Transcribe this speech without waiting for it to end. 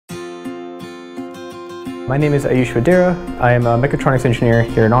My name is Aayush Wadehra. I am a Mechatronics Engineer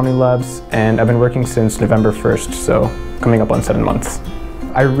here in OhmniLabs, and I've been working since November 1st, so coming up on 7 months.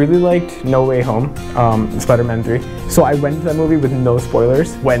 I really liked No Way Home, Spider-Man 3. So I went to that movie with no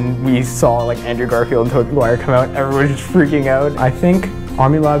spoilers. When we saw like Andrew Garfield and Thuc Vu come out, everyone was just freaking out. I think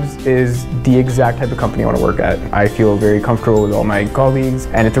OhmniLabs is the exact type of company I want to work at. I feel very comfortable with all my colleagues,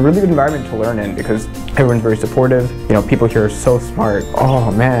 and it's a really good environment to learn in because everyone's very supportive. You know, people here are so smart. Oh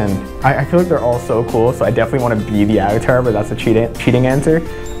man, I feel like they're all so cool, so I definitely want to be the avatar, but that's a cheating answer.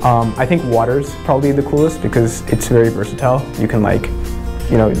 I think water's probably the coolest because it's very versatile. You can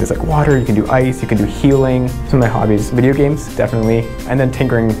there's like water, you can do ice, you can do healing. Some of my hobbies, video games, definitely, and then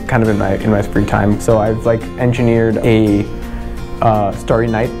tinkering kind of in my free time. So I've engineered a Starry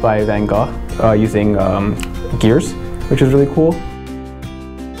Night by Van Gogh using gears, which is really cool.